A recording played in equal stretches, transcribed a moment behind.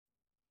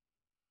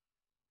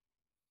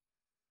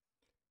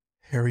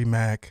Perry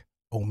Mack,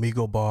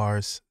 Omegle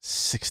bars,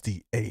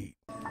 68.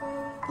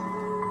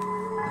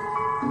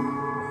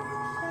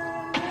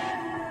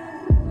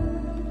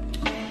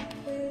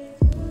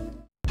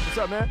 What's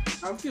up, man?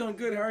 I'm feeling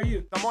good. How are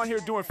you? I'm on here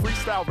doing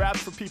freestyle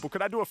raps for people.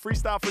 Could I do a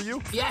freestyle for you?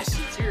 Yes,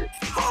 it's here.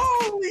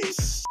 Holy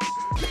sh!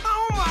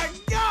 Oh my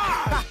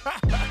God!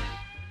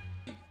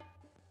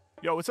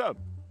 Yo, what's up?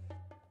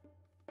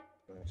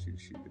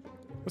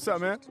 What's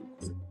up, man?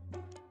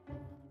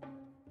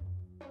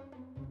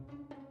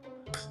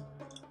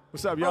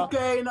 What's up, y'all?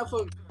 Okay, enough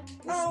of.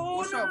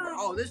 What's up, bro?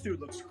 Oh, this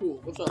dude looks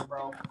cool. What's up,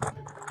 bro?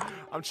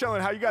 I'm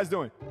chilling. How you guys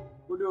doing?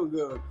 We're doing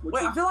good.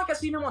 Wait, I feel like I've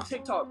seen him on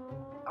TikTok.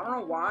 I don't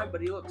know why, but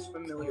he looks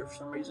familiar for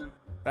some reason.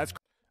 That's.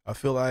 I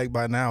feel like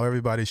by now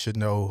everybody should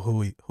know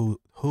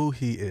who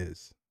he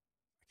is.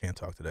 I can't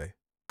talk today.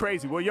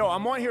 Crazy. Well, yo,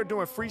 I'm on here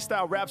doing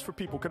freestyle raps for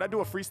people. Could I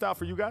do a freestyle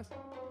for you guys?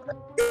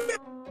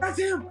 That's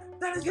him.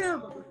 That is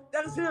him.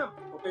 That is him.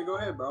 Okay, go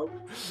ahead, bro.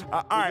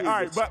 All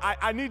right. But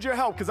I need your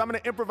help because I'm going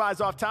to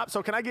improvise off top.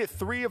 So can I get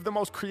 3 of the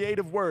most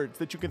creative words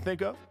that you can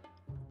think of?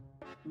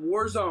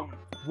 Warzone.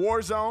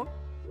 Warzone.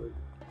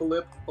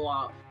 Blip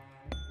blop.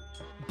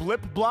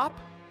 Blip blop?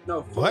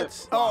 No, flip.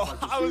 What? Oh,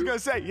 I was going to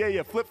say,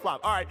 yeah, flip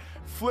flop. All right,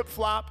 flip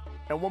flop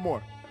and one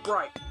more.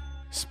 Sprite.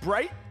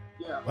 Sprite?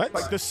 Yeah. What?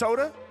 Like the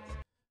soda?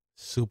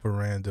 Super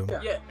random.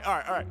 Yeah.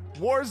 All right.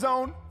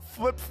 Warzone,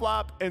 flip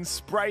flop, and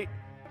Sprite.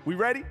 We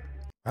ready?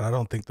 And I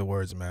don't think the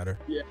words matter.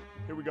 Yeah.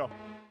 Here we go.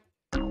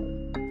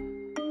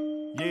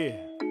 Yeah.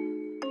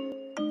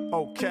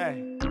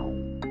 Okay.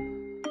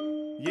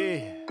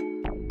 Yeah.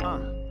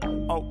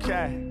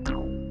 Okay.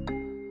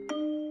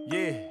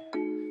 Yeah.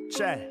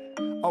 Check.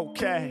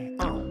 Okay.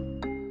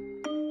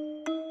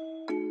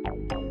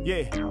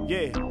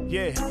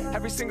 Yeah.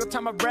 Every single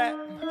time I rap,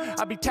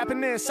 I be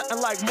tapping in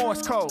something like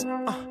Morse code.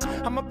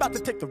 I'm about to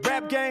take the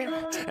rap game,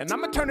 and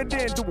I'ma turn it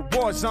into a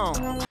war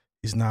zone.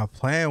 He's not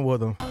playing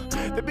with him.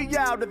 They be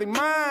out of their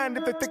mind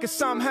if they thinking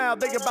somehow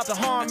they about to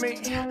harm me.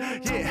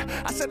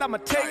 Yeah, I said I'ma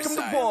take them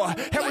to war.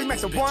 Harry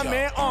makes a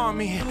one-man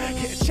army.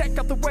 Yeah, check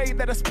out the way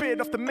that I spit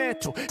off the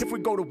mantle. If we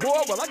go to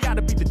war, well, I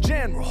gotta be the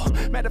general.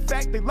 Matter of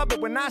fact, they love it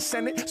when I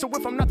send it. So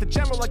if I'm not the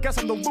general, I guess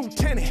I'm the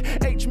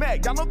lieutenant.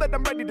 H-Mac, y'all know that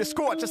I'm ready to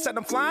scorch. I said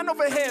I'm flying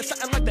overhead,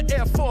 something like the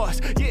Air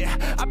Force.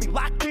 Yeah, I be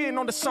locked in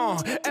on the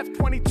song.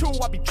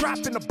 F-22, I be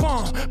dropping the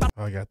bomb.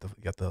 Oh, I got the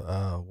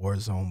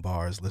Warzone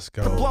bars. Let's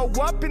go. Blow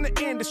up in the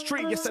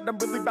industry. I said I'm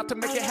really about to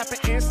make it happen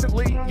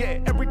instantly.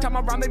 Yeah, every time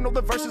I rhyme, they know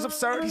the verse is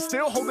absurd. He's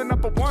still holding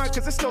up a 1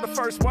 because it's still the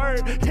first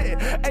word.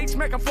 Yeah,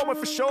 H-Mac, I'm flowing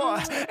for sure.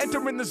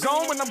 Entering the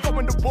zone when I'm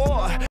going to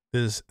war.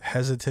 This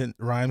hesitant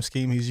rhyme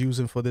scheme he's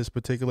using for this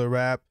particular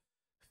rap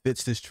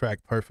fits this track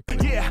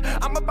perfectly. Yeah,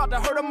 I'm about to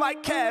hurt him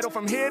like cattle.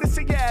 From here to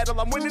Seattle,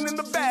 I'm winning in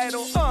the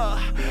battle.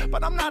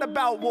 But I'm not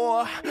about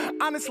war.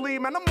 Honestly,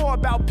 man, I'm more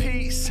about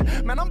peace.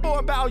 Man, I'm more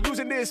about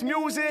using this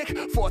music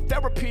for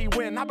therapy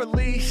when I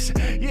release.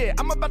 Yeah,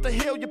 I'm about to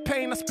heal your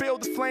pain. I spill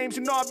the flames.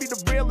 You know I'll be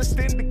the realest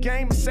in the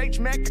game. It's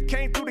H-Mac, I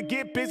came through to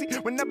get busy.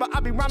 Whenever I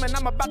be rhyming,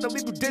 I'm about to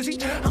leave you dizzy.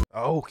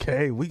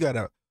 Okay, we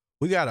gotta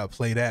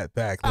play that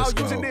back. Let's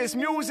go. Using this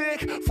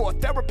music for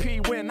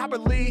therapy when I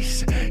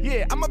release.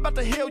 Yeah, I'm about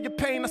to heal your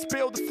pain. I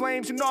spill the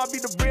flames. You know I'll be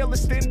the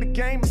realest in the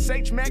game. It's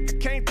H-Mac, I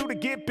came through to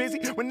get busy.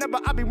 Whenever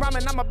I be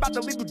rhyming, I'm about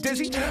to leave you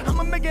dizzy.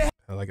 I'ma make it.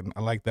 I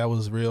like that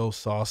was real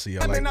saucy.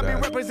 I like I be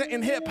that.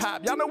 representing hip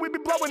hop. Y'all know we be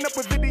blowing up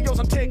with videos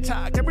on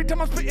TikTok. Every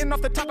time I'm spitting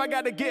off the top, I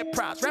gotta get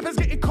props. Rappers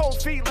getting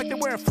cold feet like they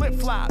wearing flip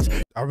flops.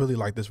 I really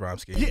like this rhyme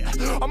scheme.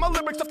 Yeah, all my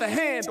lyrics off the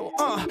handle.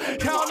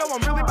 Y'all know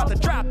I'm really about to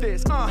drop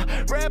this.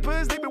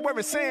 Rappers, they be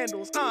wearing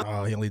sandals.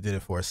 Oh, he only did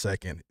it for a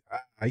second.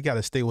 I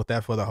gotta stay with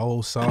that for the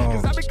whole song.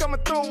 Cause I be coming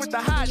through with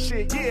the hot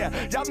shit. Yeah,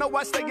 y'all know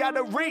I stay out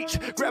of reach.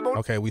 Grab on.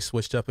 Okay, we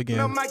switched up again.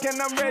 The mic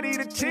and I'm ready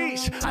to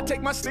teach. I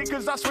take my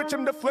sneakers, I switch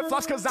them to flip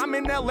flops. Cause I'm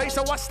in LA,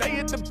 so I stay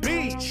at the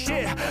beach.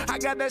 Yeah, I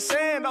got that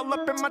sand all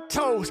up in my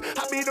toes.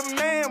 I be the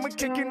man when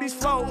kicking these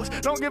flows.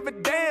 Don't give a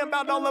damn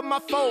about all of my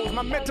foes.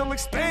 My mental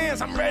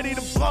expands, I'm ready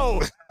to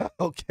blow.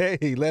 Okay,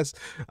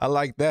 I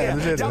like that.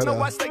 Yeah, y'all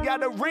know I stay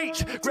out of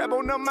reach. Grab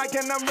on the mic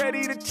and I'm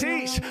ready to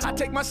teach. I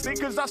take my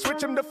sneakers, I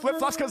switch them to flip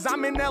flops. Cause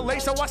I'm in LA,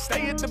 so I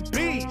stay at the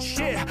beach.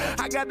 Yeah,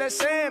 I got that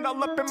sand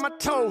all up in my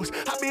toes.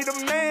 I be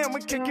the man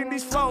when kicking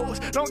these flows.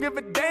 Don't give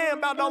a damn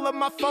about all of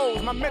my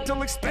foes. My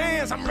mental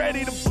expands, I'm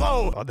ready to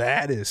blow. Oh,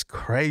 that is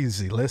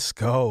crazy. Let's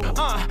go.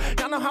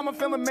 Y'all know how I'm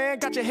feeling, man.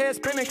 Got your head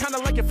spinning, kinda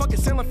like your fucking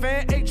ceiling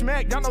fan.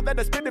 H-Mac, y'all know that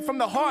I spit it from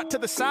the heart to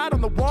the side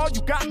on the wall.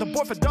 You got the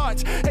board for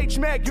darts.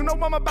 H-Mac, you know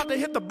I'm about to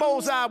hit the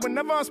bullseye.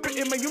 Whenever I'm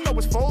spitting, man, you know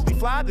it's fully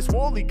fly. This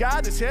woolly guy,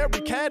 this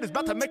hairy cat is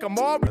about to make a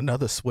more.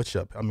 Another switch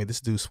up. I mean,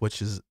 this dude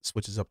switches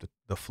up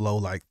the flow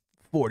like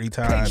 40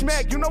 times.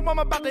 H-Mac, you know I'm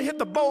about to hit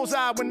the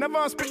bullseye. Whenever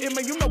I'm spitting,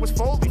 man, you know it's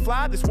fully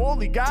fly. This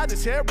woolly guy,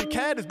 this hairy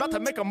cat is about to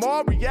make a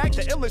more react.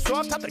 The illest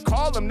off, time to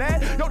call him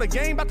that. Yo, the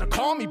game about to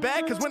call me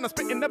back. Cause when I'm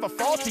spitting, never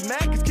faulty.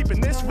 Mack is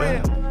keeping this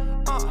real.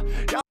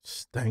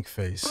 Stank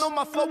face. No,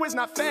 my flow is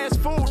not fast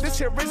food. This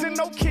here isn't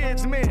no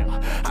kids meal.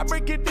 I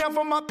break it down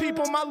for my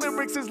people. My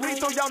lyrics is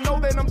lethal. Y'all know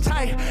that I'm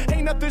tight.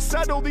 Ain't nothing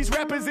subtle. These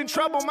rappers in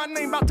trouble. My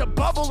name about to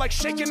bubble like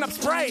shaking up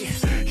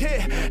Sprite.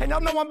 Yeah, and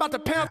y'all know I'm about to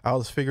pound. I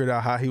was figuring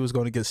out how he was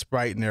going to get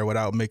Sprite in there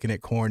without making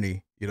it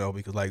corny, you know,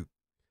 because like,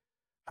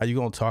 how you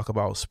going to talk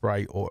about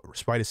Sprite? Or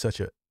Sprite is such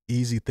a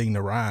easy thing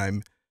to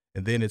rhyme,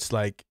 and then it's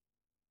like,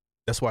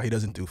 that's why he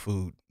doesn't do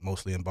food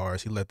mostly in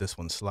bars. He let this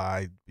one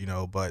slide, you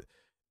know, but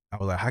I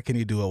was like, how can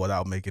he do it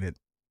without making it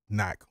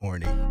not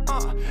corny?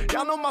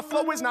 Y'all know my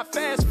flow is not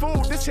fast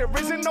food. This here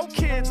isn't no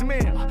kids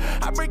meal.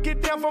 I break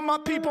it down for my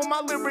people.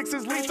 My lyrics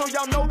is lethal.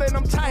 Y'all know that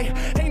I'm tight.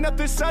 Ain't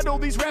nothing subtle.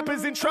 These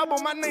rappers in trouble.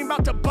 My name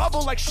about to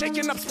bubble like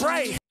shaking up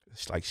Sprite.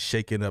 It's like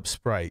shaking up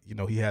Sprite. You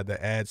know, he had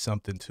to add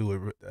something to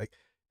it, like,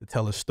 to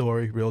tell a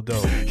story, real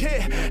dope.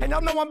 Yeah, and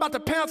y'all know I'm about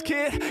to pounce,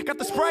 kid. Got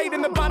the Sprite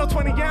in the bottle,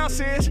 20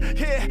 ounces.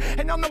 Yeah,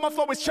 and y'all know my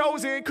flow is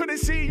chosen. Couldn't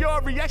see your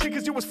reaction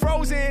because you was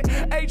frozen.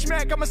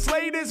 Mack, I'ma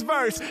slay this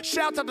verse.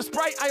 Shouts out to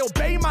Sprite, I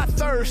obey my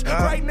thirst.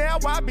 Right now,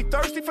 I be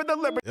thirsty for the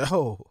liberty.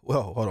 Oh,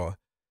 well, hold on.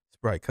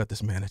 Sprite, cut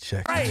this man a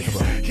check. Right.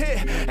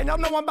 Yeah, and y'all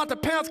know I'm about to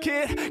pounce,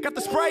 kid. Got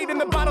the Sprite in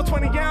the bottle,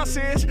 20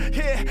 ounces.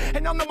 Yeah,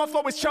 and y'all know my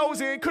flow is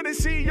chosen. Couldn't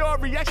see your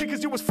reaction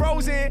because you was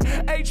frozen.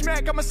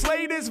 Mack, I'ma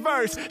slay this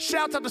verse.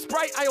 Shouts out to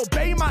Sprite, I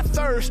obey my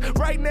thirst.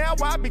 Right now,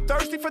 I be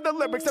thirsty for the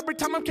lyrics. Every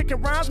time I'm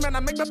kicking rhymes, man, I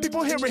make the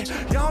people hear it.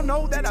 Y'all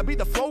know that I be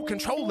the flow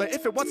controller.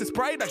 If it wasn't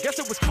Sprite, I guess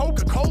it was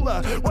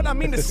Coca-Cola. What I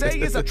mean to say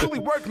is I truly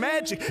work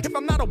magic. If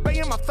I'm not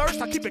obeying my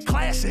thirst, I keep it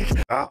classic.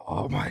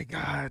 Oh my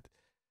God.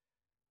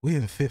 We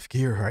in fifth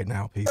gear right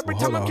now, people. Every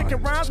time I'm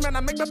kicking rhymes, man,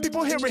 I make the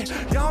people hear it.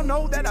 Y'all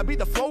know that I be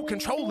the flow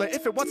controller.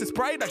 If it wasn't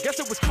Sprite, I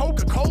guess it was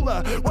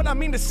Coca-Cola. What I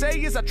mean to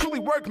say is I truly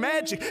work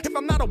magic. If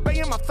I'm not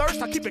obeying my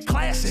thirst, I keep it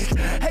classic.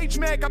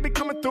 Mack, I be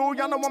coming through.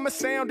 Y'all know I'm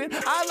astounding.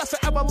 I last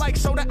forever like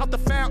soda out the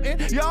fountain.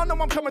 Y'all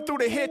know I'm coming through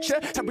to hit ya.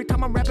 Every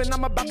time I'm rapping,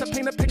 I'm about to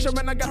paint a picture.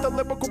 And I got the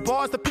lyrical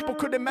bars that people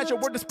couldn't measure.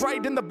 Word the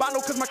Sprite in the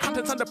bottle, cause my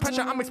content's under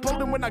pressure. I'm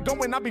exploding when I go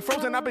in. I be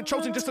frozen. I've been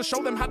chosen just to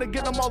show them how to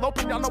get them all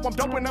open. Y'all know I'm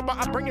dope whenever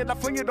I bring it. I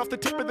fling it off the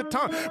tip of the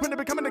tongue. When it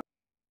becoming a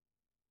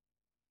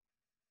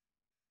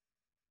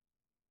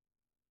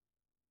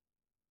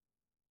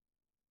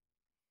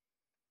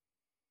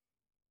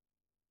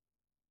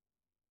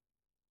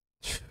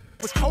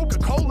was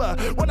Coca-Cola.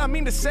 What I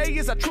mean to say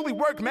is I truly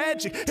work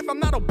magic. If I'm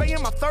not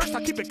obeying my thirst,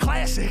 I keep it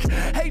classic.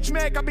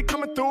 Mack, I be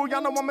coming through.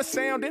 Y'all know I'm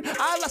astounding.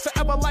 I last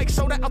forever like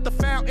soda out the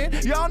fountain.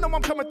 Y'all know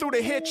I'm coming through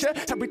to hit ya.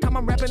 Every time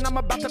I'm rapping, I'm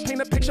about to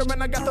paint a picture.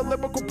 And I got the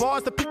lyrical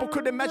bars that people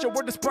couldn't measure.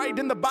 Word the Sprite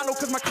in the bottle,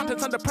 cause my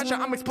content's under pressure.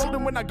 I'm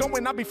exploding when I go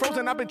in. I be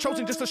frozen. I've been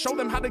chosen just to show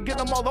them how to get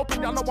them all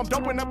open. Y'all know I'm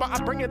dope whenever I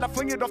bring it. I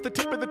fling it off the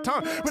tip of the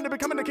tongue. When they be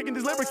coming to kicking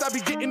these lyrics, I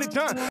be getting it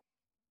done.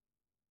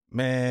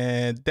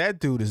 Man, that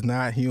dude is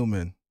not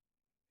human.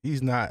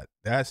 He's not.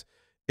 That's,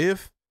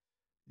 if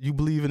you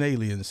believe in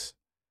aliens,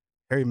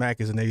 Harry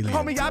Mack is an alien.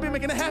 Homie, I be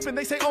making it happen.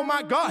 They say, oh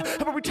my God.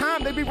 Every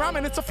time they be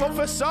rhyming, it's a flow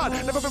facade.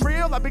 Never been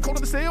real. I be cold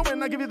to the steel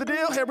when I give you the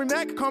deal. Harry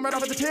Mack, come right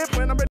off at the tip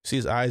when I'm ready. See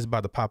his eyes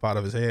about to pop out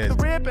of his head. The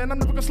rip, and I'm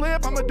never gonna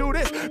slip. I'ma do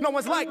this. No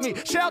one's like me.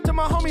 Shout out to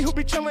my homie who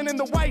be chilling in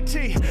the white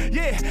tee.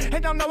 Yeah,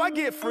 and y'all know I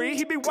get free.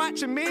 He be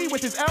watching me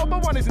with his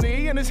elbow on his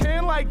knee and his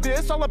hand like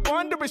this, all up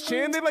under his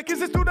chin. They like, is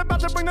this dude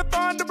about to bring the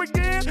thunder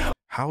again?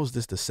 How is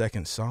this the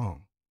second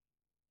song?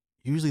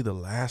 Usually the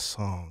last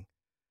song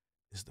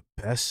is the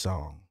best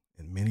song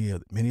in many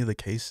of the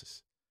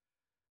cases.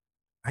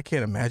 I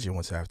can't imagine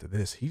what's after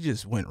this. He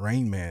just went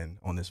Rain Man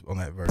on that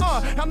verse.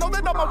 I know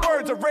that all my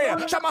words are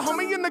rare. Shot my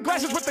homie in the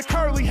glasses with the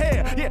curly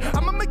hair. Yeah,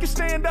 I'ma make you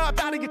stand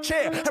up out of your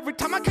chair. Every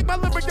time I kick my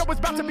lyric, yo, it's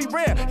about to be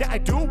rare. Yeah, I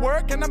do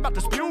work, and I'm about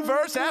to spew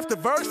verse after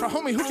verse for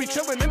homie who be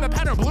chilling in the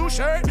pattern blue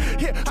shirt.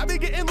 Yeah, I be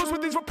getting loose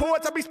with these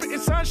reports. I be spitting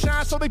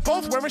sunshine, so they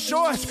both wearing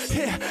shorts.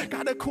 Yeah,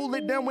 gotta cool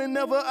it down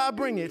whenever I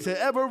bring it.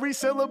 To every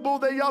syllable,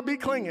 they all be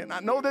clinging. I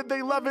know that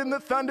they loving the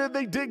thunder,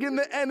 they digging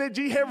the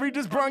energy. Harry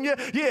just brung you.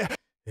 Yeah.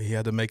 He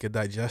had to make it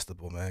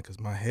digestible, man, because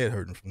my head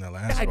hurting from that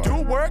last I part.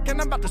 do work, and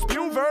I'm about to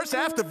spew verse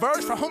after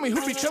verse for homie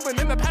who be chilling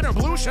in the pattern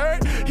blue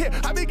shirt. Yeah,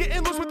 I be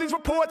getting loose with these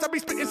reports. I be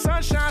spitting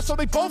sunshine, so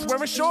they both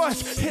wearing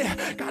shorts.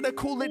 Yeah, gotta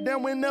cool it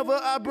down whenever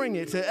I bring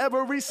it. To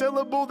every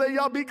syllable, they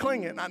all be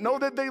clinging. I know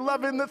that they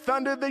loving the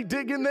thunder, they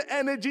digging the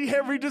energy.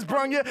 Harry just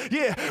brung you.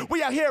 Yeah,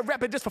 we out here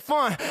rapping just for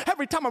fun.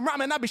 Every time I'm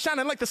rhyming, I be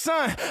shining like the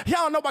sun.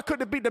 Y'all know I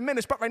couldn't be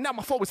diminished, but right now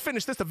my flow is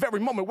finished. This the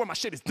very moment where my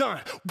shit is done.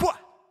 What?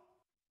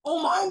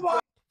 Oh my.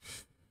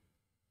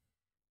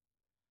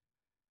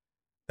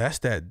 That's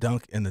that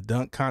dunk in the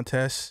dunk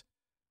contest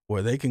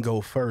where they can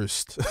go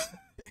first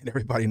and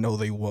everybody know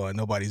they won.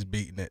 Nobody's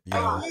beating it. You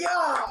know?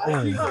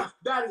 Yeah.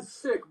 That is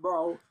sick,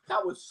 bro.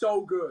 That was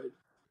so good.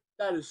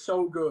 That is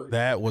so good.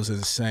 That was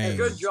insane.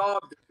 Good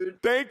job, dude.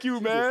 Thank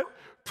you, man.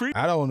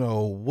 I don't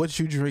know what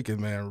you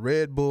drinking, man.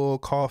 Red Bull,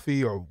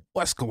 coffee, or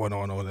what's going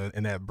on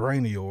in that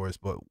brain of yours,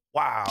 but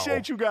wow.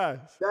 Appreciate you guys.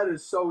 That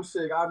is so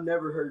sick. I've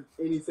never heard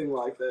anything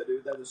like that,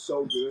 dude. That is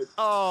so good.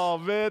 Oh,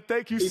 man.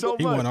 Thank you so much.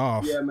 He went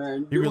off. Yeah,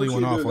 man. He really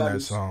went off on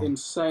that song.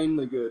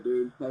 Insanely good,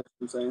 dude. That's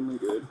insanely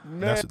good.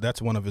 Man.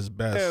 That's one of his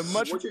best. Yeah,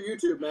 What's your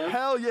YouTube, man?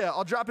 Hell yeah.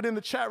 I'll drop it in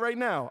the chat right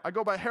now. I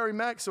go by Harry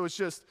Mack, so it's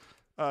just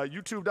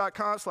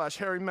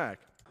youtube.com/Harry Mack.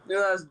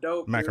 Yeah, that's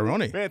dope.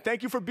 Macaroni. Dude. Man,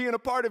 thank you for being a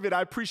part of it.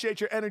 I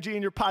appreciate your energy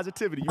and your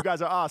positivity. You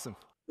guys are awesome.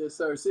 Yes,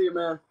 sir. See you,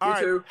 man. All You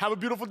right. too. Have a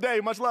beautiful day.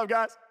 Much love,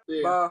 guys.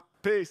 See ya. Bye.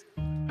 Peace.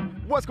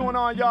 What's going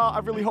on, y'all? I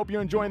really hope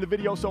you're enjoying the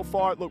video so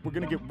far. Look, we're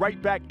going to get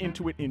right back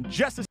into it in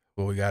just a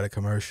Well, we got a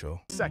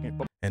commercial. second.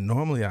 But And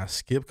normally I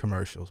skip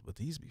commercials, but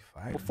these be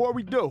fire. before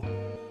we do,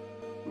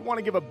 we want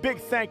to give a big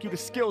thank you to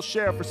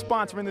Skillshare for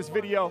sponsoring this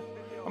video.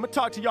 I'm going to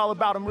talk to y'all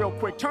about them real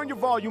quick. Turn your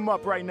volume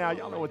up right now.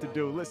 Y'all know what to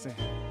do. Listen.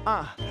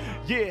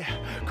 Yeah,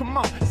 come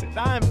on. Said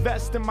I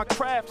invest in my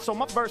craft, so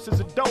my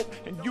verses are dope.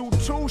 And you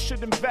too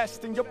should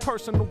invest in your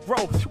personal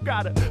growth. You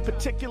got a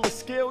particular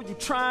skill you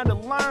trying to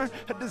learn,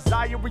 a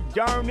desire, a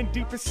yearning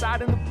deep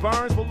inside in the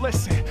burns. Well,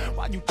 listen,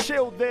 while you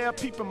chill there,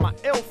 peeping my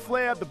ill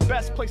flair, the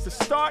best place to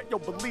start, yo,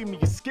 believe me,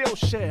 is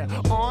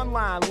Skillshare.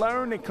 Online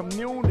learning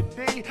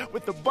community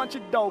with a bunch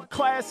of dope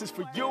classes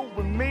for you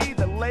and me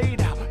that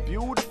laid out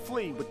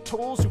beautifully with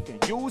tools you can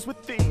use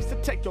with these to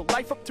take your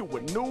life up to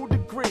a new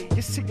degree.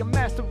 You see, a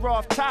master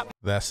off top.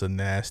 That's a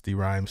nasty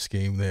rhyme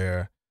scheme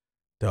there.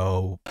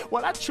 Dope.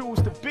 What I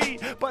choose to be,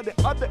 but in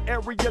other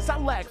areas I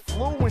lack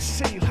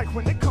fluency. Like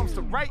when it comes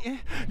to writing,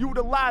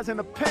 utilizing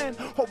a pen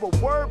or a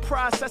word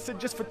processor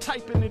just for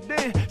typing it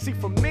in. See,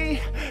 for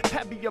me,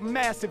 that'd be a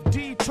massive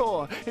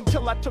detour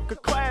until I took a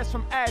class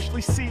from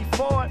Ashley C.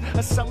 Ford,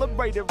 a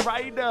celebrated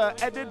writer,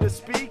 editor,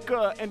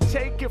 speaker, and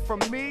take it from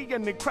me,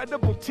 an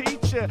incredible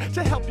teacher,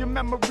 to help your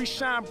memory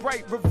shine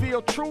bright,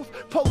 reveal truth,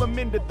 pull them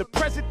into the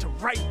present to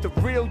write the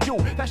real you.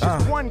 That's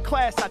just one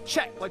class I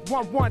check, like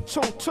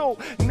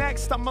 1122.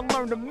 Next, I'ma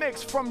learn to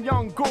mix from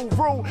young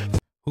guru.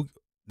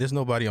 There's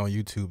nobody on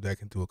YouTube that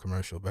can do a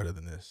commercial better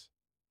than this.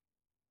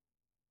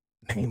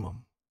 Name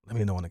them. Let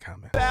me know in the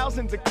comments.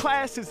 Thousands of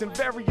classes in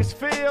various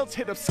fields.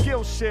 Hit up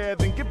Skillshare,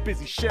 then get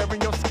busy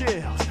sharing your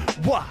skills.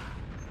 Why?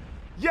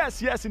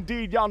 Yes, yes,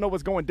 indeed. Y'all know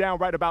what's going down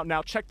right about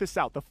now. Check this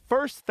out. The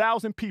first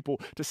 1,000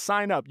 people to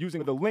sign up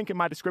using the link in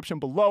my description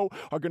below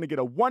are going to get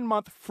a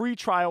 1-month free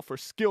trial for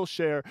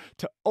Skillshare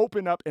to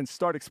open up and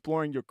start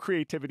exploring your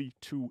creativity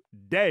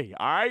today.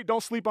 All right?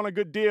 Don't sleep on a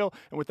good deal.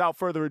 And without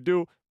further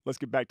ado, let's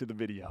get back to the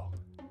video.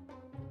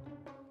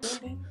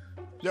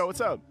 Yo,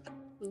 what's up?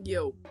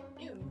 Yo.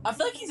 I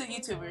feel like he's a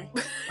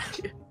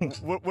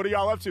YouTuber. What are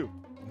y'all up to?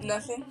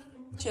 Nothing.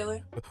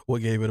 Chilling.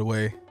 What gave it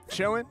away?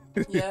 Chilling?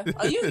 Yeah.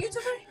 Are you a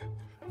YouTuber?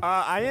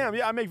 I am.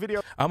 Yeah, I make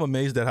videos. I'm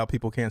amazed at how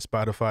people can't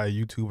Spotify a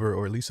YouTuber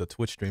or at least a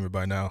Twitch streamer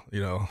by now,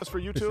 you know. That's for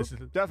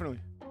YouTube?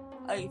 Definitely.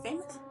 Are you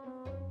famous?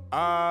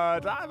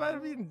 I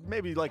mean,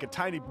 maybe like a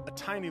tiny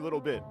little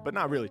bit, but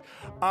not really.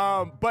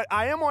 But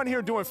I am on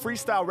here doing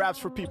freestyle raps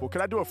for people. Could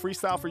I do a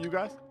freestyle for you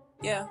guys?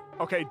 Yeah.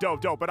 Okay,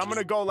 dope. But I'm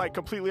gonna go like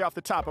completely off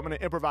the top. I'm gonna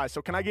improvise.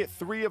 So can I get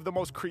 3 of the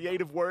most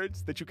creative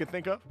words that you can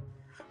think of?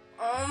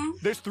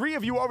 There's 3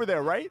 of you over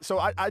there, right? So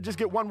I just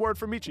get 1 word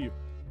from each of you.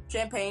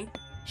 Champagne.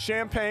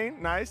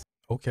 Champagne, nice.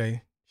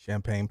 Okay,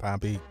 champagne,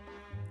 poppy.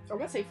 I'm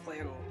gonna say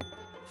flannel.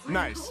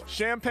 Nice.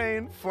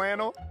 Champagne,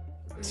 flannel.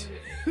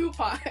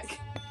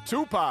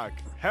 Tupac.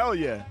 Hell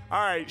yeah.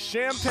 All right,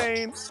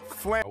 champagne,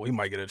 flannel. We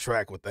might get a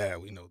track with that.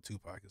 We know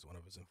Tupac is one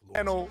of his influences.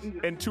 Flannel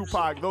and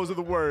Tupac. Those are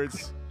the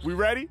words. We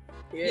ready?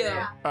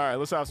 Yeah. All right,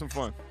 let's have some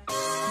fun.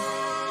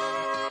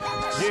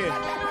 Yeah.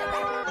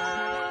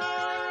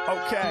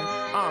 Okay.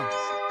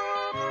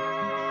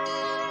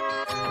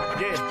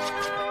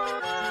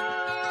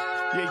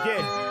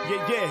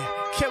 Yeah.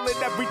 Kill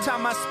it every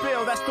time I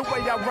spill, that's the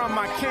way I run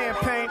my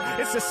campaign.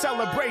 It's a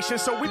celebration,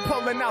 so we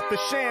pulling out the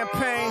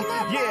champagne.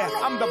 Yeah,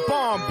 I'm the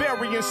bomb,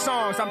 burying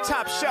songs. I'm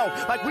top shelf,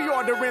 like we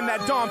ordering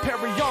that Dom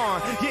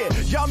Perignon. Yeah,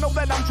 y'all know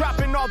that I'm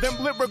dropping all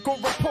them lyrical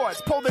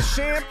reports. Pull the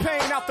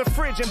champagne out the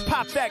fridge and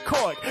pop that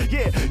cork.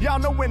 Yeah, y'all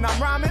know when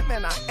I'm rhyming,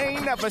 man, I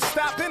ain't never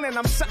stopping. And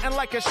I'm something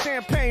like a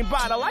champagne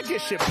bottle, I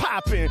get shit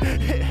popping.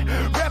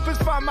 Rappers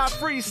find my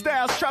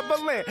freestyles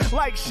troubling.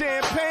 Like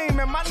champagne,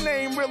 man, my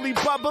name really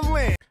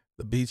bubbling.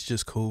 The beat's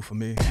just cool for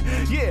me.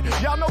 Yeah,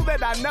 y'all know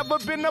that I never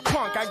been a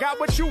punk. I got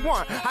what you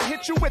want. I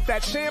hit you with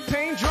that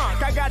champagne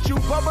drunk. I got you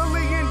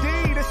bubbly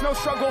indeed. It's no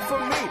struggle for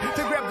me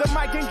to grab the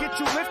mic and get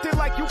you lifted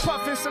like you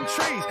puffing some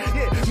trees.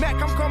 Yeah, Mac,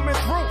 I'm coming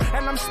through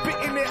and I'm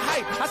spitting it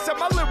hype. I said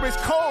my lyrics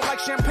cold like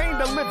champagne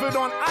delivered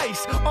on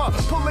ice.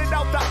 Pull it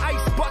out the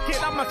ice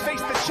bucket. I'ma face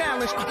the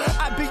challenge.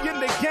 I be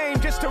in the game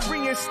just to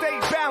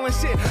reinstate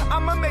balance. Yeah,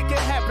 I'ma make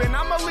it happen.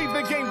 I'ma leave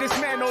the game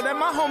dismantled. And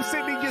my home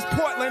city is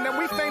Portland, and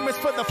we famous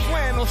for the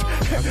flannels.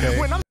 Okay.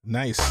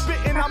 Nice.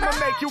 Spitting, I'ma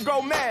make you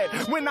go mad.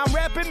 When I'm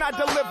rapping, I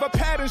deliver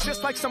patterns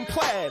just like some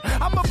plaid.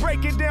 I'ma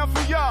break it down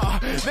for y'all.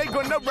 They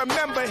gonna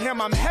remember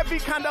him. I'm heavy,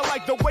 kinda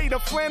like the weight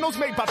of flannels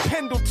made by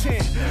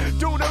Pendleton.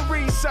 Do the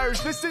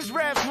research. This is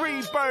Rap's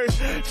rebirth.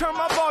 Turn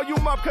my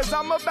volume up, cause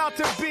I'm about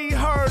to be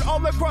heard.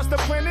 All across the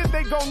planet,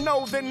 they gon'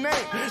 know the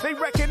name. They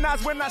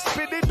recognize when I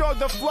spit it or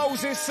the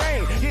flow's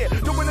insane. Yeah,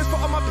 doing this for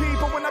all my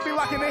people. When I be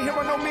locking in here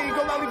on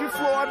Omegle, I'll leave you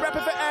floored.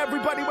 Rapping for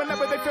everybody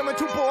whenever they feeling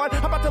too bored.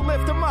 I'm about to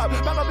lift them up.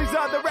 About all these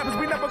other rappers,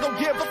 we never gon'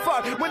 give a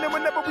fuck. Whenever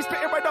we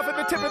spitting right off at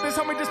the tip of this,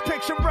 homie, just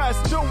picture us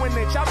doing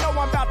it. Y'all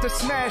know I'm about to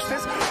smash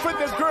this. For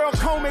the girl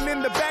combing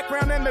in the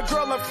background and the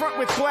girl up front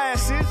with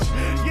glasses.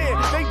 Yeah,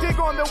 they dig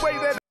on the way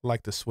that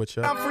Like to switch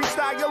up. I'm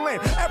freestyling.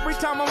 Every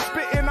time I'm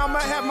spitting, I'ma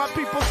have my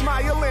people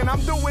smiling.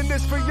 I'm doing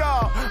this for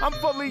y'all. I'm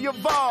fully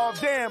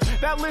evolved. Damn,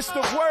 that list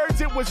of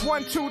words, it was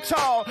one too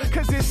tall.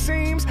 Cause it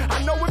seems,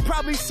 I know it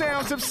probably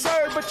sounds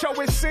absurd, but yo,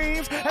 it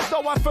seems as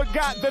though I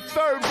forgot the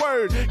third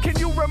word. Can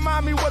you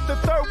remind me what the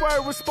third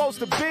word was supposed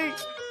to be?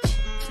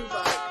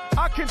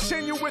 I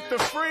continue with the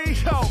free,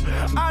 yo.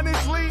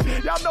 Honestly,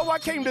 y'all know I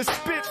came to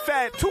spit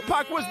fat.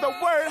 Tupac was the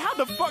word, how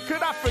the fuck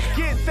could I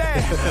forget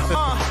that?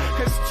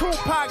 Cause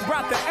Tupac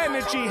brought the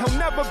energy, he'll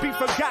never be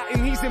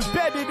forgotten. He's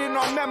embedded in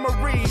our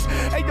memories.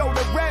 Hey yo,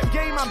 the rap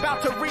game, I'm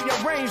about to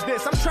rearrange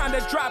this. I'm trying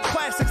to drop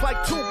classics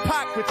like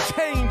Tupac with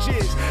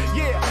changes.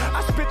 Yeah,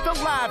 I spit the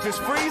livest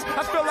freeze.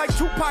 I feel like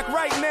Tupac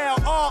right now,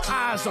 all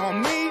eyes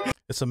on me.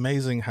 It's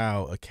amazing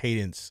how a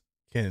cadence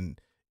can,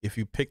 if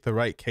you pick the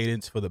right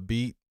cadence for the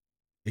beat,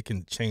 it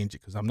can change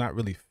it, because I'm not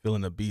really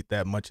feeling the beat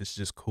that much. It's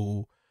just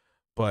cool.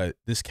 But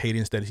this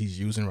cadence that he's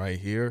using right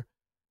here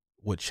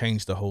would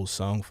change the whole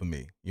song for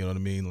me. You know what I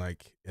mean?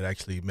 Like, it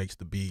actually makes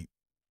the beat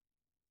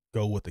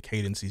go with the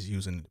cadence he's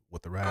using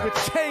with the rap. It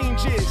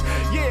changes,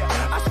 yeah.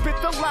 I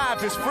spit the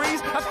livest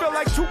freeze. I feel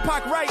like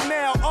Tupac right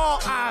now,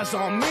 all eyes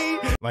on me.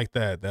 Like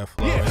that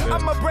flow. Yeah, right there.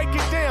 I'ma break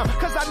it down,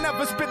 cause I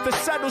never spit the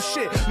subtle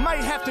shit.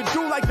 Might have to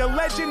do like the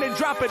legend and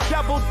drop a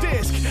double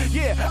disc.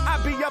 Yeah,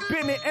 I be up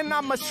in it and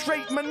I'm a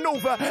straight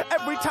maneuver.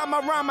 Every time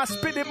I rhyme, I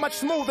spit it much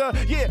smoother.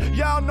 Yeah,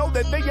 y'all know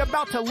that they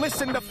about to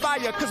listen to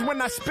fire, cause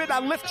when I spit, I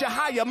lift you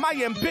higher. My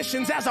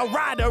ambitions as a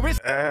rider is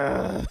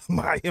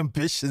my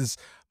ambitions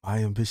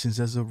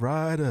as a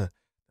rider.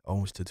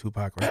 Almost to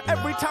Tupac right there.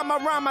 Every time I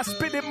rhyme, I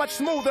spit it much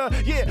smoother.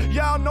 Yeah,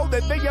 y'all know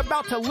that they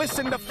about to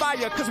listen to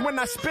fire, cause when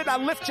I spit, I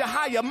lift you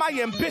higher. My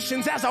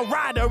ambitions as a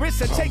rider is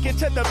to take it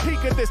to the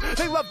peak of this.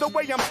 They love the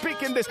way I'm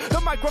speaking this. The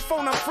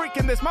microphone, I'm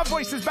freaking this. My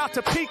voice is about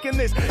to peak in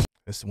this.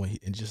 That's when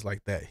and just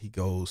like that, he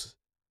goes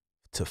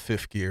to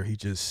fifth gear. He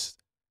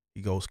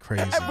goes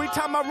crazy. Every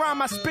time I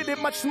rhyme, I spit it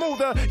much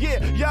smoother.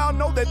 Yeah, y'all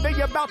know that they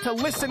about to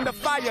listen to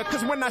fire,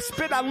 cause when I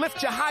spit, I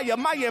lift you higher.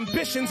 My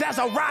ambitions as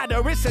a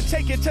rider is to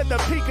take it to the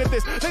peak of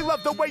this. They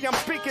love the way I'm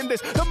speaking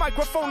this. The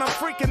microphone, I'm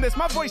freaking this.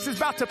 My voice is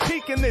about to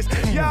peak in this.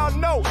 Y'all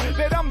know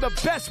that I'm the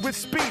best with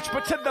speech,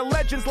 but to the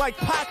legends like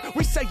Pac,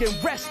 we saying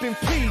rest in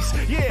peace.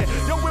 Yeah,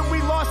 yo, when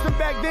we lost him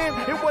back then,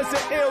 it was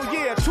an ill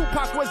year.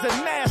 Tupac was a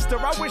master.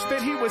 I wish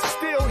that he was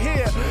still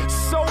here.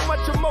 So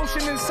much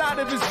emotion inside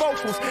of his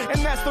vocals,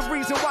 and that's the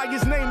reason why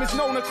his name is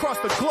known across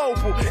the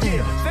global.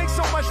 Yeah, thanks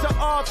so much to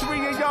all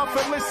three of y'all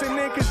for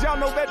listening, cause y'all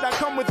know that I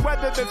come with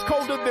weather that's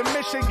colder than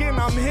Michigan.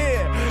 I'm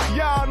here.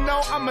 Y'all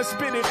know I'ma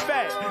spit it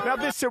fat. Now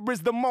this here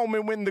is the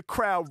moment when the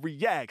crowd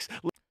reacts.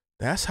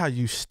 That's how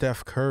you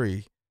Steph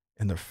Curry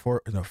in the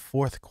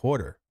fourth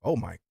quarter. Oh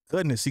my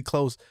goodness, he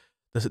closed.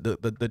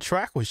 The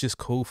track was just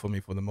cool for me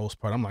for the most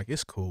part. I'm like,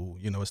 it's cool.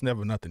 You know, it's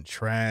never nothing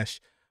trash,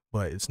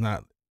 but it's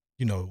not,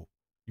 you know,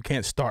 you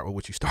can't start with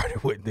what you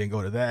started with and then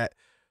go to that.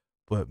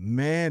 But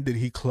man, did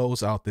he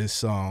close out this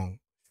song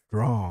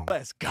strong.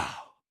 Let's go.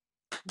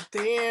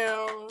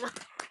 Damn.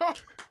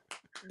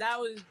 That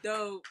was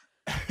dope.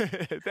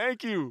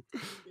 Thank you.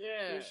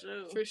 Yeah,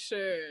 for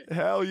sure.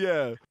 Hell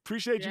yeah.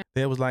 Appreciate you.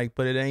 It was like,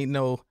 but it ain't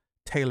no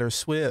Taylor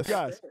Swift.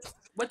 Guys,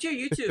 What's your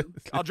YouTube?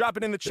 I'll drop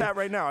it in the chat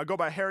right now. I go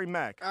by Harry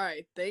Mack. All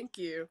right, thank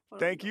you.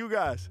 Thank you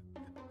guys.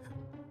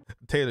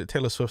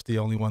 Taylor Swift's the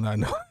only one I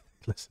know.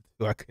 Listen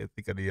to. I can't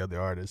think of the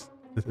other artists.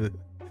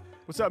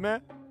 What's up,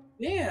 man?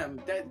 Damn,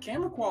 that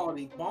camera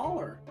quality,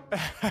 baller.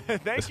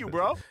 Thank you,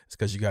 bro. It's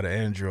because you got an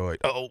Android.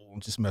 Oh,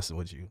 I'm just messing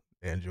with you.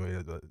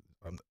 Android.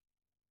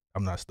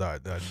 I'm not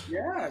starting.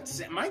 Yeah,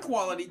 it's my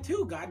quality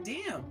too.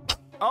 Goddamn.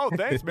 Oh,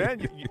 thanks,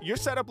 man. Your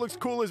setup looks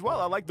cool as well.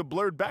 I like the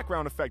blurred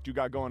background effect you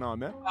got going on,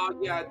 man. Oh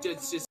yeah,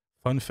 it's just.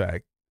 Fun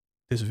fact: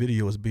 this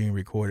video is being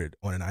recorded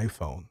on an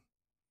iPhone.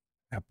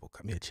 Apple,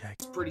 come here, check.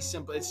 It's pretty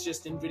simple. It's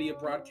just NVIDIA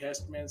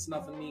broadcast, man. It's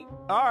nothing neat.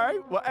 All right.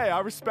 Well, hey, I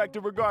respect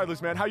it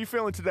regardless, man. How you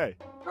feeling today?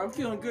 I'm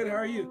feeling good. How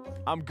are you?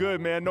 I'm good,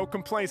 man. No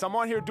complaints. I'm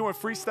on here doing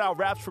freestyle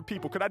raps for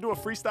people. Could I do a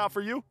freestyle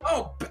for you?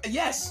 Oh,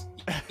 yes.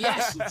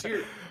 Yes, let's hear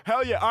it.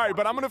 Hell yeah. All right,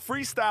 but I'm going to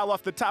freestyle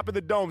off the top of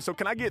the dome. So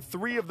can I get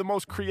 3 of the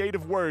most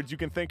creative words you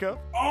can think of?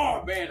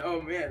 Oh, man.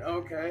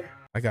 Okay.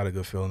 I got a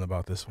good feeling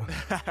about this one.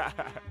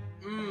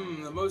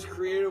 The most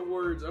creative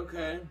words.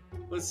 Okay.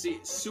 Let's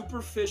see.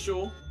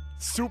 Superficial.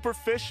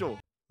 Superficial.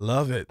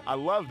 Love it. I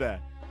love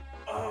that.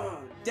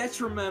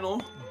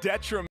 Detrimental.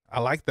 Detriment. I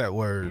like that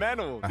word. I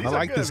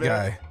like good, this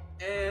man.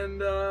 guy.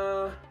 And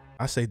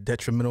I say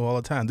detrimental all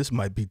the time. This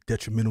might be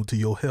detrimental to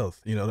your health.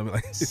 You know what I mean?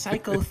 Like,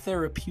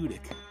 Psychotherapeutic.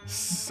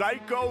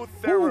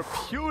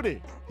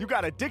 Psychotherapeutic. You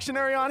got a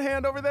dictionary on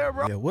hand over there,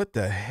 bro? yeah, what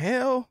the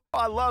hell? Oh,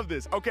 I love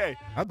this. Okay,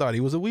 I thought he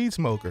was a weed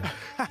smoker.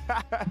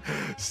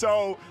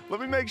 so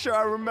let me make sure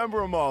I remember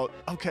them all.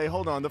 Okay,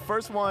 hold on. The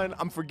first one,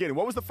 I'm forgetting.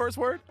 What was the first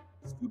word?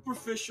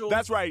 superficial.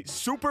 That's right.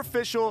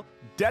 Superficial,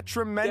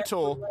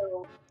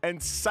 detrimental, and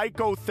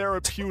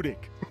psychotherapeutic.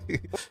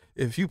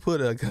 If you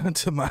put a gun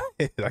to my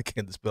head, I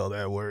can't spell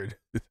that word.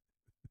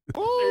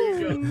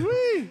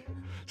 Ooh,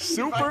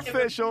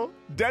 superficial,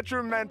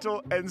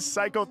 detrimental, and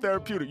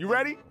psychotherapeutic. You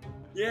ready?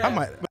 Yeah.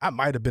 I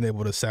might have been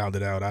able to sound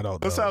it out. I don't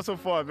know. Let's have some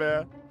fun,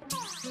 man.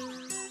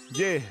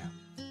 Yeah.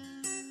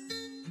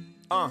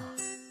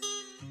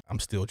 I'm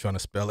still trying to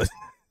spell it.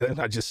 And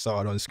I just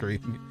saw it on the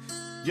screen.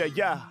 Yeah,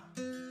 yeah.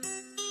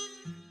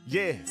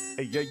 Yeah,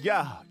 yeah,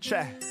 yeah.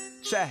 Check,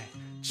 check,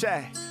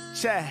 check,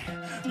 check.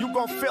 You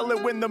gon' feel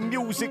it when the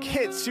music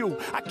hits you.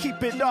 I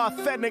keep it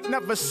authentic,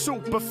 never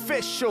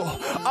superficial.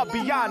 I'll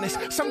be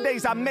honest, some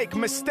days I make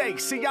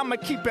mistakes. See, I'ma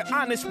keep it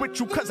honest with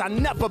you, cause I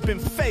never been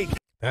fake.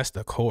 That's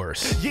the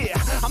chorus.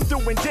 Yeah, I'm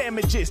doing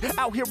damages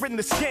out here in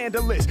the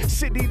scandalous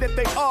city that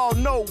they all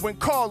know and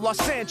call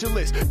Los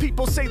Angeles.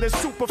 People say there's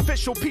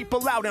superficial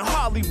people out in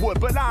Hollywood,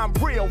 but I'm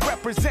real,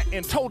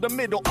 representing, told them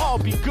it'll all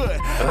be good.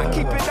 I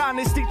keep it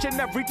honest each and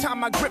every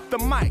time I grip the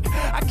mic.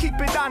 I keep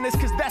it honest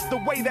cause that's the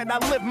way that I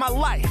live my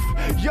life.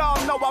 Y'all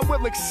know I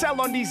will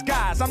excel on these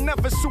guys. I'm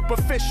never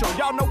superficial.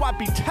 Y'all know I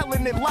be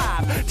telling it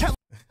live.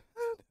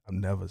 I'm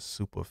never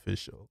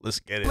superficial. Let's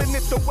get it. Telling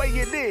it the way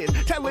it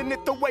is, telling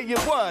it the way it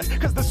was.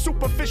 Cause the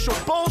superficial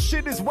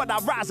bullshit is what I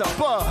rise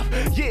above.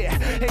 Yeah,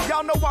 and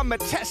y'all know I'ma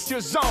test your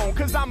zone.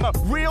 Cause I'm a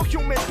real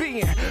human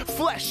being,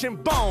 flesh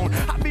and bone.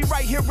 I be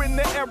right here in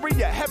the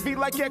area, heavy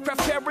like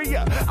aircraft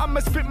carrier.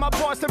 I'ma spit my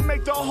bars to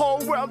make the whole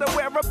world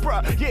aware of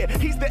bruh. Yeah,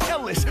 he's the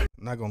illest.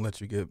 I'm not gonna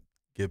let you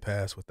get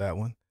past with that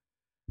one.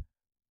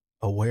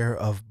 Aware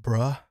of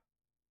bruh.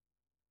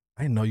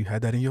 I didn't know you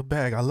had that in your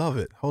bag. I love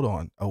it. Hold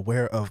on.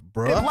 Aware of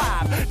bruh.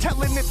 Live,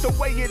 telling it the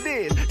way it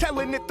is,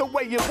 telling it the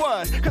way it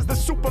was. Cause the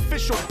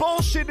superficial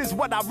bullshit is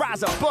what I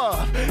rise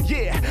above.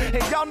 Yeah,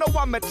 and y'all know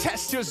I'ma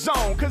test your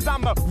zone. Cause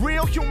I'm a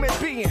real human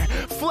being,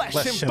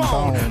 flesh and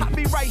bone. I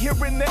be right here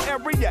in the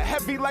area,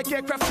 heavy like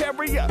aircraft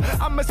carrier.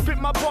 I'ma spit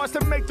my bars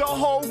to make the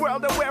whole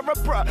world aware of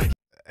bruh.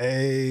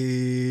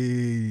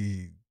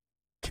 Hey.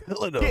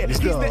 Killing him. Yeah, he's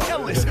the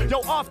illest. Yo,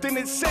 often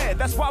it's said.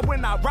 That's why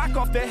when I rock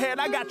off the head,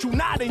 I got you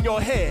nodding your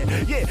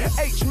head. Yeah,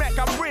 H-Mack,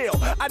 I'm real.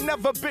 I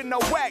never been a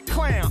whack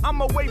clown.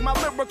 I'ma wave my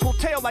lyrical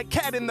tail like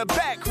cat in the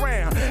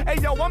background. Hey,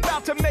 yo, I'm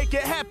about to make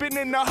it happen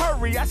in a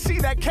hurry. I see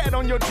that cat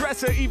on your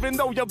dresser, even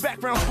though your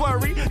background's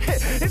blurry.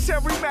 It's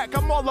Harry Mack.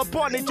 I'm all up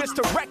on it just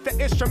to wreck the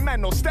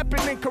instrumental.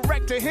 Stepping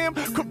incorrect to him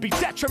could be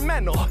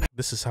detrimental.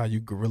 This is how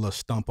you gorilla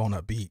stomp on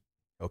a beat,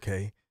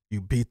 okay? You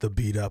beat the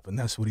beat up, and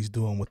that's what he's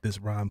doing with this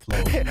rhyme flow.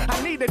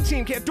 I need a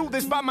team, can't do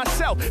this by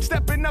myself.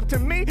 Stepping up to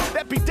me,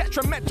 that be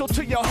detrimental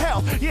to your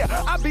health.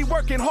 Yeah, I be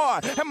working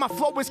hard, and my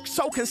flow is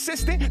so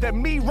consistent that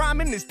me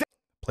rhyming is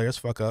Players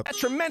fuck up.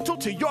 detrimental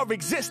to your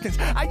existence.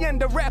 I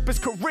end a rapper's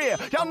career.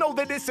 Y'all know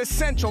that it's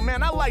essential,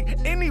 man. I like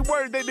any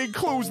word that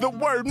includes the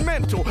word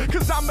mental.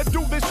 Cause I'ma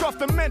do this off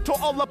the mental,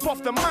 all up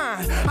off the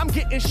mind. I'm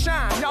getting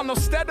shine. Y'all know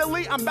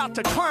steadily I'm about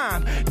to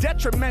climb.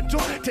 Detrimental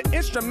to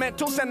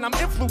instrumentals, and I'm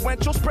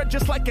influential. Spread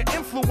just like an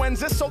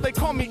influenza, so they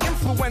call me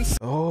influencer.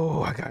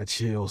 Oh, I got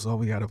chills. Oh,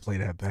 we gotta play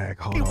that back.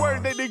 Hold Any on.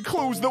 word that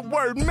includes the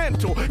word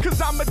mental.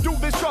 Cause I'ma do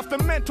this off the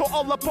mental,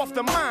 all up off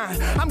the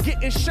mind. I'm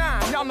getting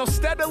shine. Y'all know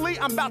steadily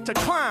I'm about to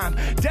climb.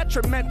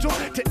 Detrimental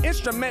to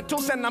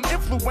instrumentals, and I'm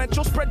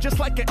influential. Spread just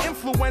like an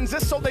influenza,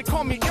 so they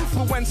call me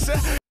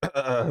influencer.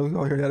 We're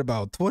gonna hear that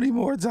about 20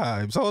 more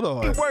times. Hold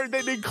on. Any word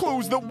that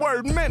includes the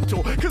word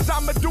mental. Cause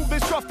I'ma do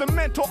this off the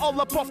mental, all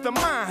up off the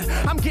mind.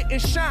 I'm getting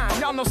shine.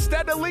 Y'all know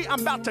steadily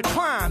I'm about to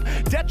climb.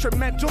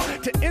 Detrimental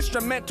to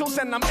instrumentals,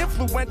 and I'm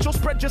influential.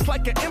 Spread just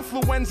like an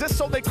influenza,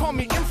 so they call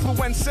me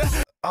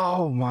influencer.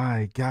 Oh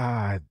my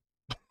God.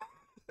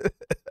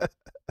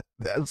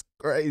 That's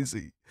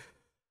crazy.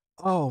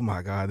 Oh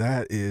my God,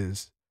 that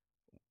is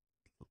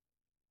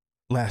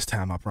last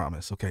time, I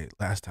promise. Okay,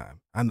 last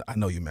time. I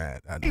know you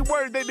mad. I know. Any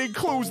word that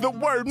includes the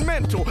word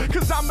mental.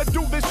 Cause I'ma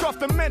do this off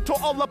the mental,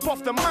 all up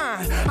off the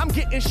mind. I'm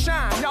getting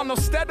shine. Y'all know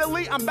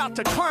steadily I'm about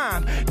to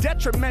climb.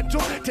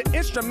 Detrimental to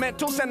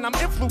instrumentals, and I'm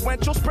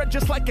influential. Spread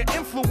just like an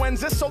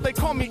influenza, so they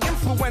call me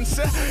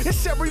influencer.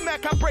 It's Harry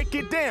Mack, I break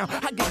it down.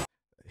 I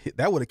get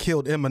That would have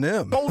killed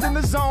Eminem. gold in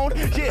the zone.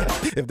 Yeah.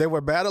 If they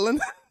were battling,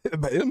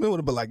 Eminem would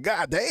have been like,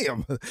 God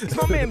damn. It's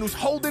my man who's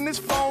holding his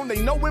phone.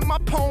 They know when my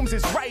poems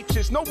is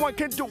righteous. No one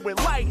can do it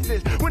like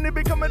this. When they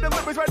become a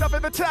deliverance right off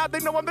at the top, they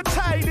know I'm the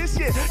tightest.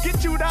 Yeah,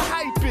 get you the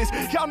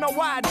hypest. Y'all know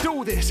why I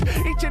do this.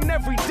 Each and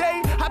every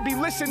day, I be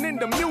listening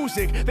to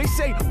music. They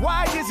say,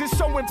 why is it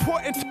so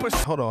important to pursue?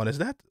 Hold on,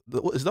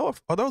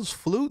 are those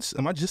flutes?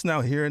 Am I just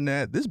now hearing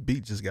that? This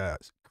beat just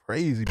got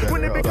crazy better.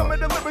 When they become a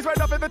deliverance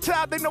right up at the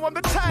top, they know I'm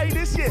the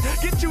tightest. Yeah,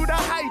 get you the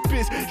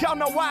hypest. Y'all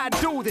know why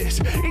I do this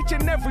each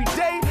and every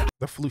day.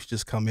 The flutes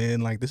just come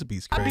in like this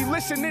beat's crazy. I be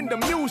listening to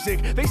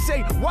music. They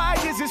say, why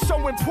is it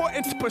so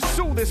important to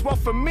pursue this? Well,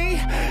 for me,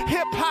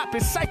 hip hop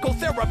is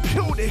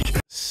psychotherapeutic.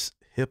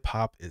 Hip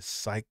hop is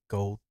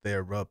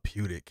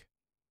psychotherapeutic.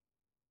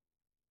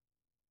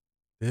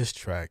 This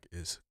track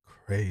is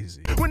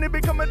crazy. When they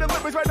become a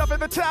deliverance right up at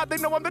the top, they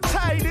know I'm the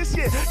tightest.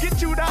 Yeah,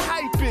 get you the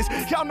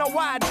hypest. Y'all know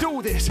why I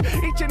do this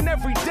each and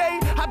every day.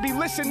 I be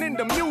listening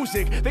to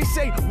music. They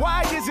say,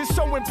 why is it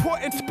so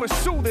important to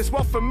pursue this?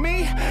 Well, for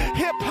me,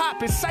 hip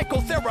hop is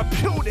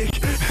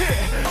psychotherapeutic.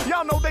 Yeah,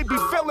 y'all know they be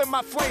feeling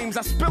my flames.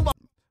 I spill up.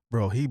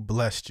 Bro, he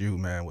blessed you,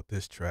 man, with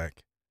this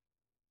track.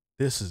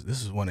 This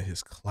is one of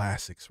his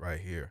classics right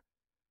here.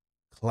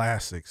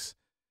 Classics.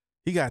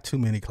 He got too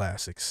many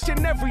classics.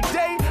 And every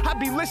day I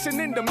be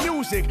listening to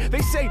music. They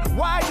say,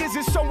 why is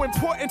it so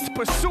important to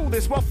pursue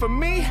this? Well, for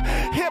me,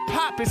 hip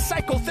hop is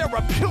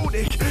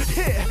psychotherapeutic.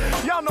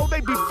 Yeah, y'all know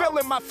they be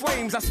feeling my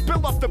flames. I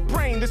spill off the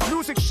brain. This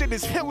music shit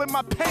is healing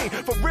my pain.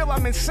 For real,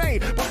 I'm insane.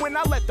 But when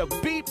I let the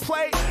beat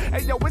play,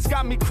 hey yo, it's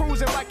got me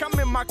cruising like I'm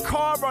in my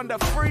car on the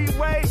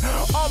freeway.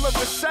 All of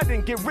a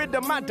sudden, get rid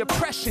of my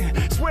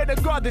depression. Swear to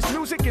God, this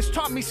music has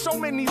taught me so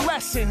many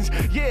lessons.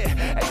 Yeah,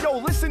 hey yo,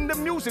 listen to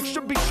music.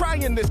 Should be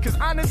trying this.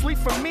 Honestly,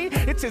 for me,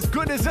 it's as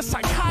good as a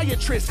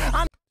psychiatrist.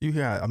 You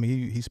hear, I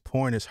mean, he's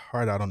pouring his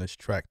heart out on this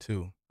track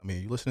too. I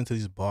mean, you listening to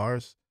these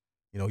bars,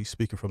 you know, he's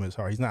speaking from his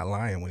heart. He's not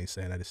lying when he's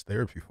saying that it's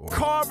therapy for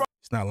him.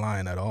 He's not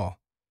lying at all.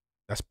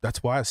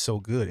 That's why it's so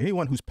good.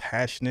 Anyone who's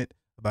passionate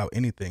about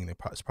anything,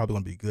 it's probably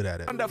gonna be good at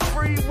it. On the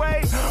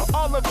freeway,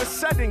 all of a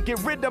sudden, get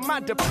rid of my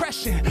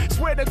depression.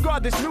 Swear to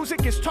God, this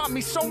music has taught me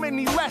so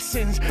many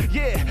lessons.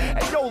 Yeah,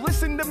 hey yo,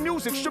 listen to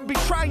music, should be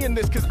trying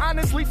this. Cause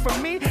honestly, for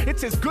me,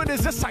 it's as good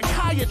as a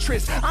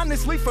psychiatrist.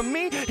 Honestly, for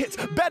me, it's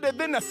better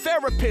than a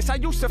therapist. I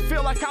used to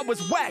feel like I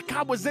was whack,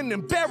 I was an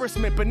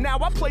embarrassment. But now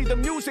I play the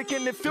music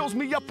and it fills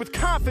me up with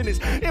confidence.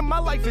 And my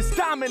life is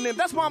dominant,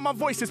 that's why my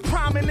voice is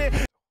prominent.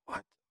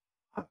 What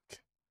the fuck?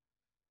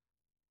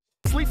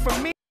 Honestly,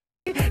 for me,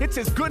 it's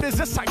as good as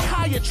a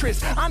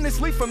psychiatrist.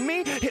 Honestly, for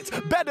me, it's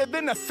better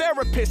than a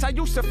therapist. I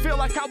used to feel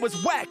like I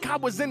was whack, I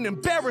was an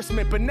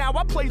embarrassment. But now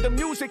I play the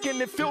music and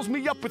it fills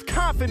me up with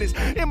confidence.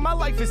 And my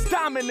life is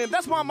dominant,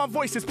 that's why my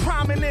voice is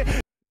prominent.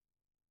 I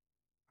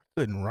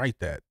couldn't write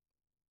that.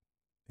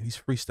 He's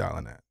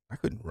freestyling that. I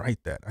couldn't write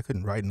that. I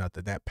couldn't write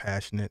nothing that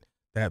passionate,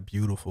 that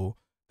beautiful.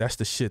 That's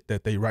the shit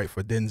that they write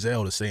for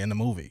Denzel to say in the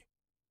movie.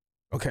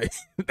 Okay,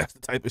 that's the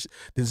type of shit.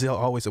 Denzel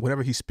always,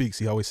 whenever he speaks,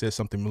 he always says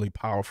something really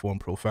powerful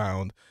and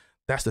profound.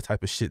 That's the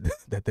type of shit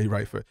that they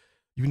write for.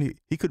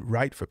 He could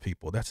write for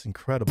people. That's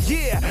incredible.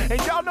 Yeah,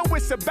 and y'all know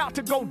it's about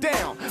to go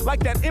down. Like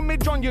that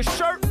image on your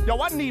shirt,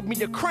 yo, I need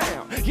me a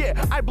crown.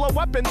 Yeah, I blow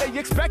up and they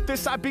expect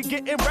this. I be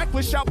getting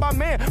reckless. Shout my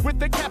man with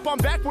the cap on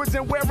backwards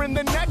and wearing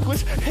the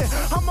necklace.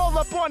 I'm all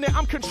up on it,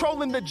 I'm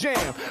controlling the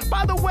jam.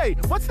 By the way,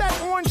 what's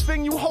that orange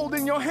thing you hold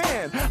in your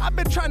hand? I've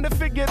been trying to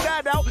figure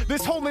that out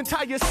this whole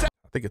entire set.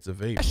 I think it's a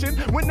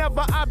vape.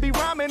 Whenever I be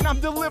rhyming, I'm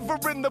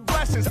delivering the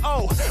blessings.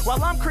 Oh,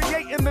 while I'm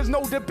creating, there's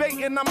no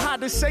debating. I'm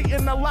hot as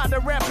Satan. A lot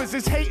of rappers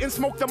is hating.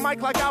 Smoke the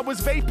mic like I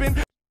was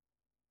vaping.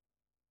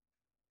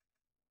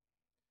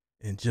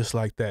 And just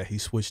like that, he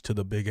switched to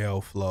the Big L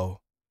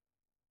flow.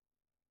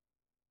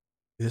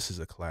 This is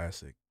a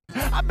classic.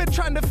 I've been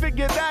trying to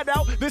figure that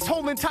out this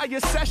whole entire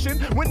session.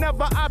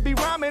 Whenever I be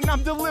rhyming,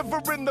 I'm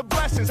delivering the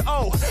blessings.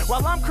 Oh,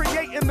 while I'm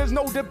creating, there's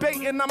no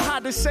debating. I'm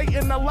hot as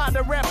Satan. A lot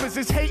of rappers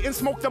is hating.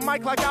 Smoke the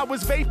mic like I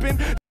was vaping.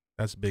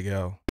 That's Big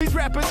L. These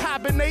rappers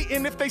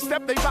hibernating. If they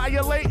step, they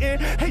violating.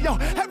 Hey, yo,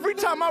 every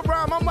time I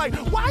rhyme, I'm like,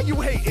 why you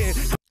hating?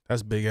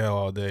 That's Big L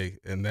all day.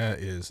 And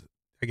that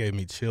gave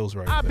me chills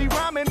right I there. be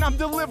rhyming, I'm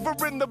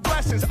delivering the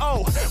blessings.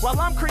 Oh, while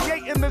I'm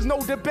creating, there's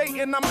no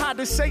debating. I'm hot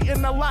as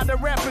Satan. A lot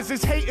of rappers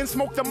is hating.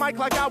 Smoke the mic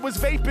like I was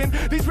vaping.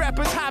 These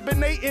rappers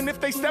hibernating.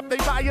 If they step, they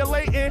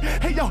violating.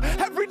 Hey, yo,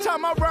 every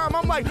time I rhyme,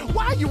 I'm like,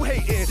 why you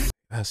hating?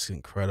 That's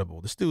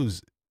incredible. This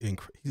dude's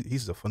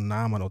he's a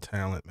phenomenal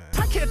talent, man.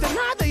 I can't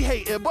deny they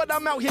hating, but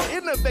I'm out here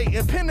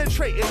innovating,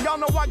 penetrating. Y'all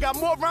know I got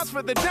more rhymes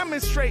for the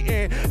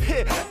demonstrating.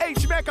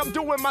 Mack, I'm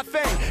doing my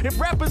thing. If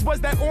rappers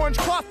was that orange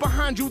cloth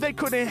behind you, they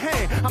couldn't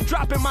hang. I'm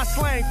dropping my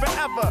slang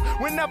forever.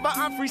 Whenever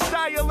I'm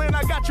freestyling,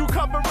 I got you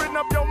covering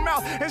up your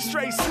mouth and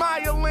straight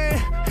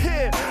smiling.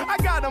 I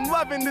got them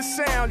loving the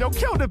sound. Yo,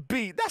 kill the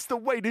beat. That's the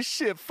way this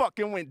shit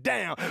fucking went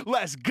down.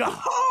 Let's go.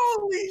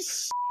 Holy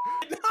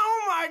shit!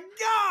 Oh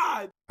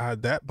my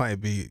God! That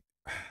might be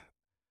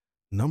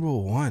number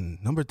 1,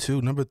 number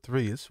 2, number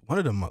 3. It's one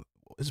of them.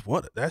 That's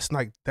one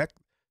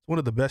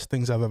of the best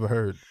things I've ever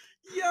heard.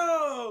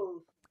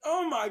 Yo!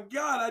 Oh my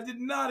God, I did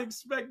not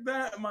expect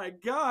that. My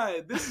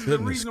God, this is Goodness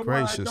the reason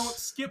gracious. why I don't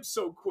skip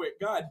so quick.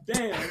 God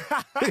damn.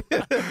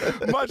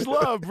 Much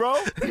love, bro.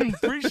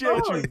 Appreciate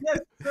you. Yes,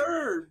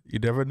 sir. You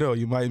never know.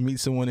 You might meet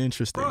someone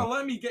interesting. Bro,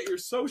 let me get your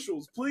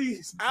socials,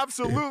 please.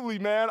 Absolutely,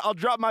 man. I'll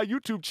drop my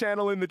YouTube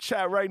channel in the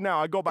chat right now.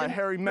 I go by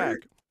Harry Mack.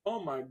 Oh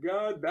my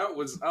god, that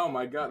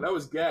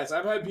was gas.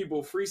 I've had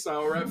people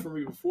freestyle rap for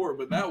me before,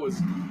 but that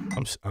was.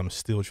 I'm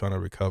still trying to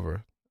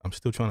recover. I'm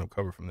still trying to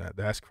recover from that.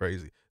 That's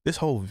crazy. This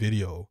whole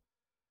video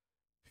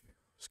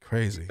is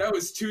crazy. That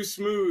was too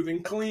smooth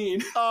and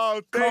clean.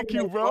 Oh, thank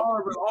you, bro.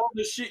 All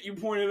the shit you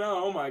pointed out.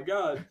 Oh my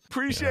god.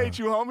 Appreciate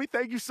you, homie.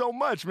 Thank you so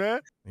much,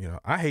 man. You know,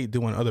 I hate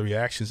doing other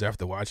reactions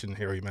after watching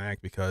Harry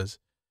Mack because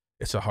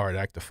it's a hard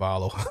act to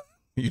follow.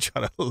 You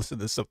try to listen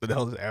to something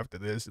else after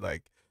this,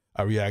 like.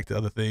 I react to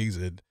other things,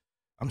 and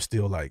I'm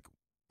still like,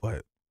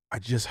 "What? I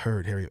just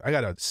heard Harry. I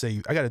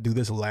gotta do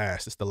this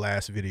last. It's the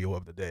last video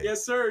of the day."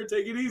 Yes, sir.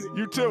 Take it easy.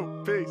 You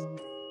too. Peace.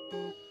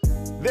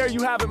 There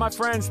you have it, my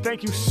friends.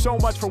 Thank you so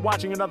much for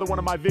watching another one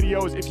of my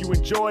videos. If you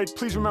enjoyed,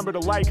 please remember to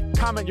like,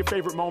 comment your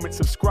favorite moment,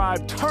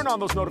 subscribe, turn on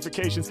those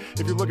notifications.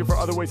 If you're looking for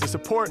other ways to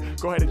support,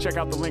 go ahead and check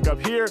out the link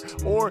up here.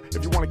 Or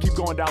if you want to keep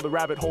going down the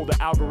rabbit hole,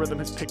 the algorithm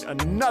has picked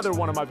another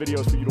one of my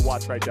videos for you to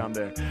watch right down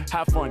there.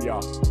 Have fun,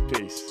 y'all.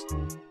 Peace.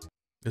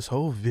 This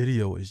whole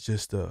video is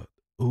just a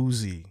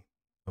Uzi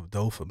of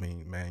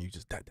dopamine, man. You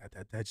just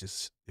that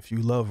just, if you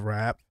love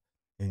rap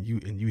and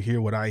you hear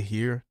what I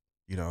hear,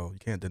 you know, you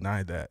can't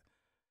deny that.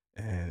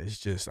 And it's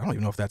just, I don't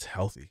even know if that's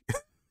healthy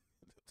to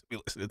be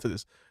listening to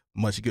this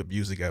much good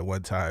music at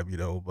one time, you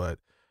know, but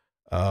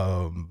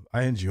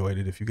I enjoyed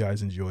it. If you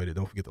guys enjoyed it,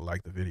 don't forget to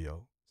like the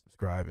video,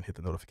 subscribe, and hit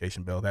the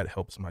notification bell. That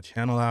helps my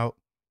channel out.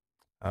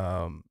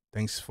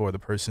 Thanks for the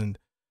person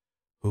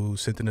who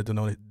sent in a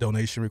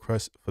donation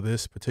request for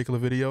this particular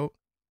video.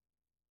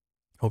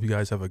 Hope you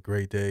guys have a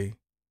great day.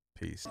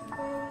 Peace.